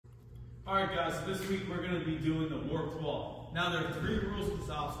Alright guys, so this week we're going to be doing the warped wall. Now there are 3 rules to this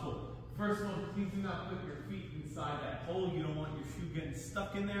obstacle. First one, please do not put your feet inside that hole. You don't want your shoe getting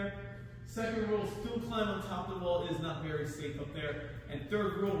stuck in there. Second rule, still climb on top of the wall. It is not very safe up there. And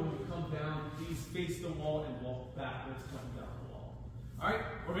third rule, when you come down, please face the wall and walk backwards coming down the wall. Alright,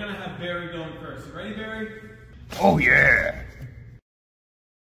 we're going to have Barry going first. You ready, Barry? Oh yeah!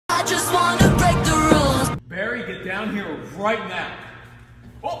 I just want to break the rules. Barry, get down here right now.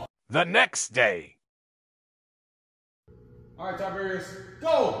 Oh. The next day. Alright, top barriers,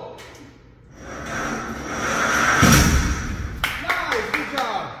 go! Nice, good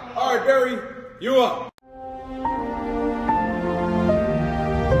job. Alright, Barry, you up.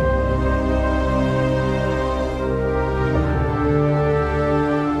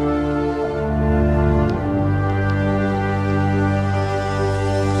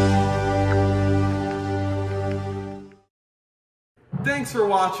 Thanks for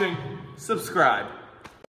watching. Subscribe.